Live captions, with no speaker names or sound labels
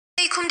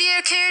Assalamualaikum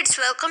dear kids,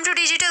 welcome to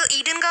Digital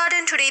Eden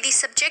Garden. Today the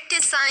subject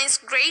is Science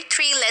Grade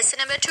 3 Lesson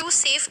number 2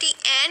 Safety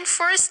and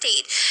First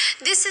Aid.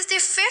 This is the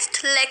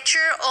fifth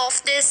lecture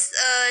of this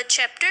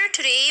chapter.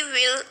 Today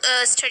we'll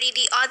study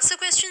the answer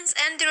questions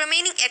and the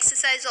remaining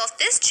exercise of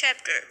this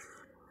chapter.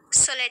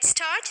 So let's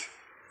start.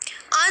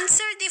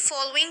 Answer the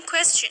following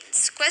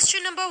questions.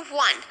 Question number 1.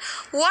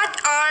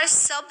 What are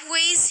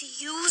subways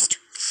used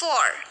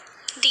for?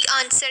 The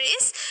answer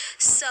is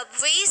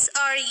subways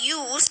are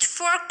used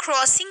for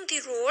crossing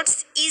the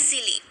roads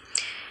easily.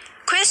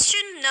 Question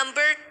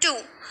number 2.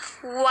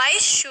 Why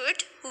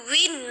should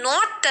we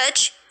not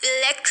touch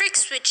electric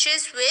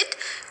switches with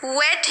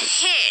wet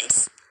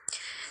hands?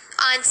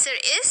 Answer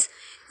is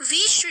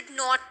we should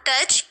not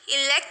touch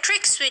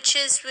electric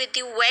switches with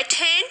the wet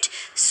hand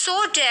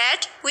so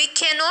that we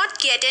cannot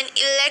get an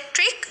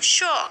electric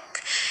shock.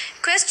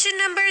 Question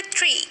number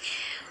 3.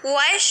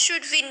 Why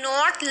should we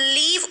not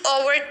leave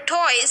our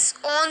toys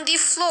on the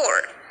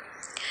floor?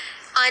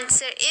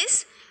 Answer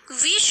is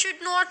we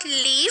should not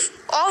leave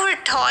our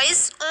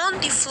toys on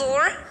the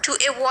floor to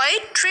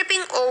avoid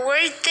tripping over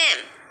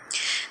them.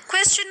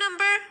 Question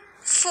number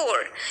 4.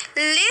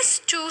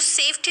 List 2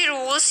 safety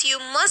rules you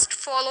must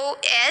follow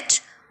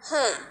at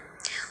home.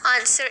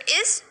 Answer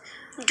is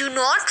do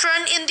not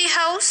run in the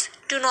house,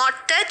 do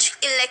not touch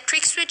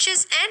electric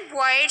switches and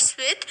wires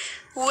with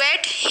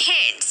wet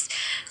hands.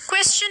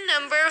 Question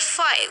number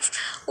 5.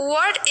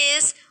 What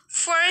is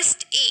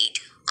first aid?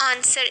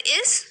 Answer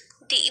is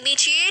the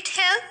immediate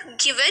help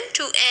given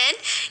to an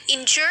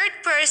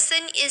injured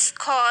person is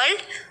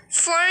called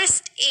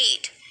first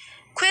aid.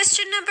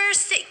 Question number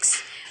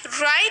 6.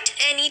 Write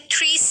any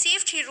 3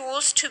 safety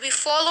rules to be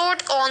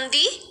followed on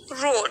the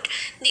road.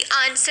 The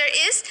answer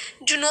is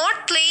do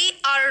not play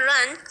or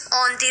run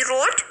on the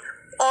road.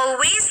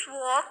 Always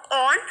walk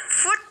on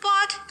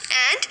footpath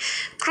and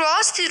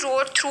cross the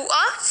road through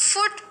a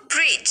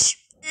footbridge.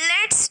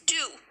 Let's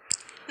do.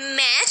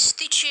 Match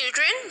the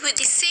children with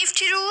the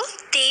safety rule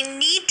they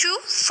need to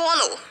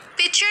follow.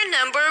 Picture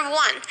number 1.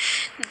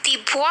 The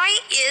boy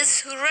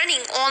is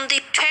running on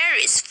the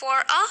terrace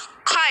for a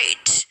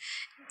kite.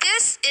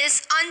 This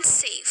is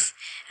unsafe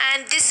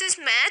and this is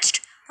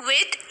matched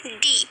with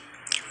D,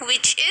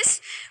 which is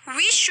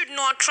we should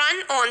not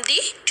run on the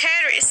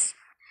terrace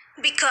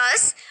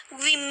because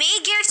we may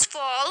get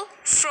fall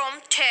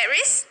from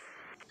terrace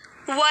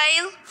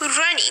while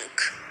running.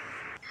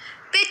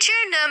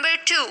 Picture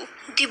number 2.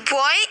 The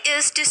boy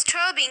is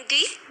disturbing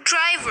the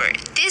driver.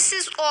 This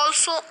is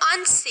also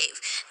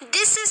unsafe.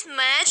 This is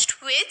matched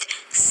with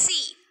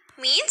C,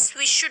 means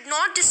we should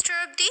not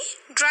disturb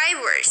the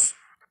drivers.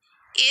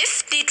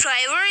 If the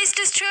driver is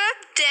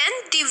disturbed,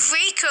 then the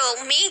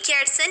vehicle may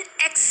get an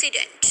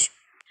accident.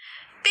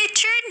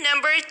 Picture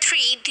number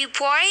 3. The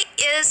boy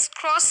is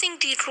crossing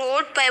the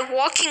road by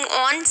walking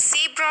on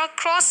zebra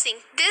crossing.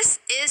 This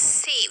is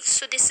safe.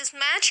 So this is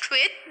matched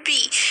with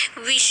B.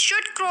 We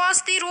should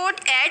cross the road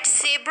at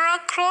zebra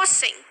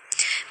crossing.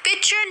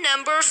 Picture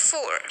number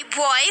 4. The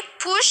boy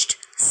pushed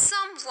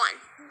someone.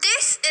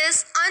 This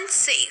is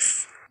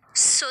unsafe.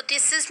 So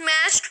this is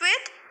matched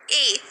with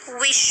A.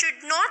 We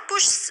should not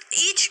push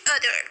each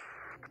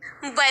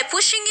other. By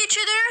pushing each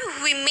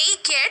other, we may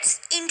get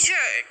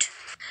injured.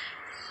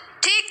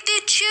 Take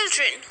the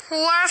children who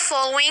are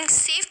following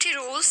safety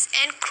rules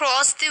and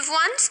cross the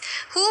ones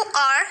who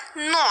are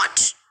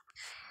not.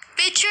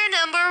 Picture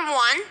number 1.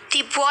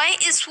 The boy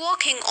is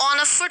walking on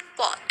a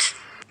footpath.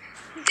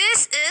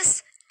 This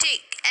is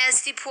tick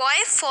as the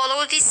boy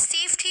follows the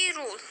safety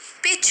rule.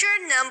 Picture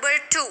number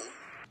 2.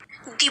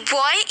 The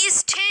boy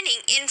is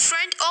standing in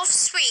front of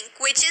swing,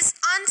 which is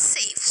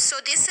unsafe. So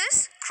this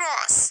is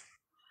cross.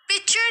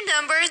 Picture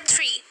number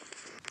 3.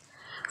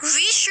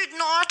 We should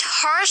not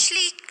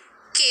harshly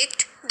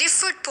kick the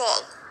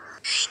football.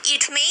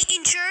 It may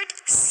injure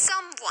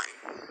someone.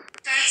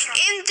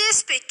 In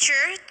this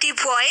picture, the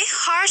boy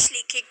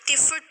harshly kicked the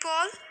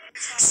football.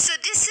 So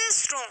this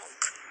is wrong.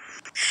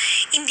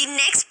 In the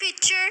next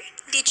picture,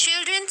 the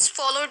children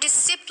follow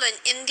discipline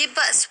in the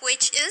bus,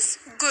 which is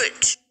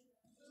good.